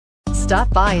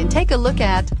Stop by and take a look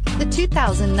at the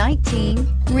 2019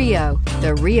 Rio.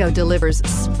 The Rio delivers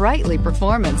sprightly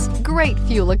performance, great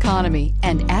fuel economy,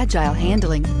 and agile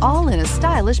handling, all in a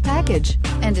stylish package,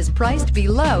 and is priced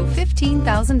below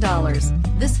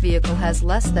 $15,000. This vehicle has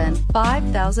less than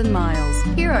 5,000 miles.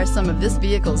 Here are some of this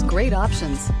vehicle's great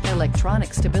options: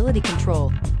 electronic stability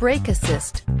control, brake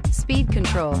assist, speed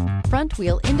control, front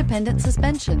wheel independent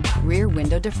suspension, rear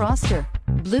window defroster,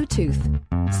 Bluetooth,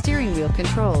 steering wheel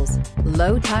controls,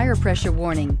 low tire pressure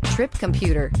warning, trip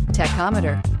computer,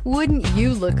 tachometer. Wouldn't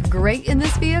you look great in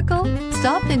this vehicle?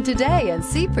 Stop in today and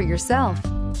see for yourself.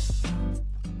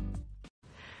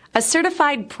 A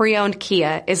certified pre-owned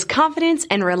Kia is confidence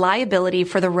and reliability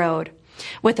for the road.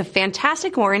 With a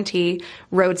fantastic warranty,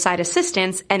 roadside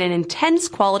assistance, and an intense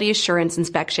quality assurance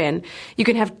inspection, you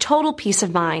can have total peace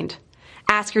of mind.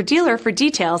 Ask your dealer for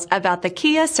details about the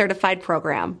Kia Certified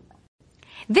Program.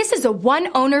 This is a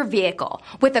one-owner vehicle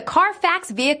with a CARFAX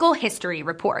Vehicle History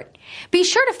report. Be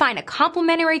sure to find a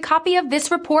complimentary copy of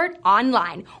this report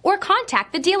online or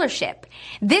contact the dealership.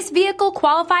 This vehicle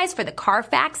qualifies for the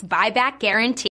CARFAX buyback guarantee.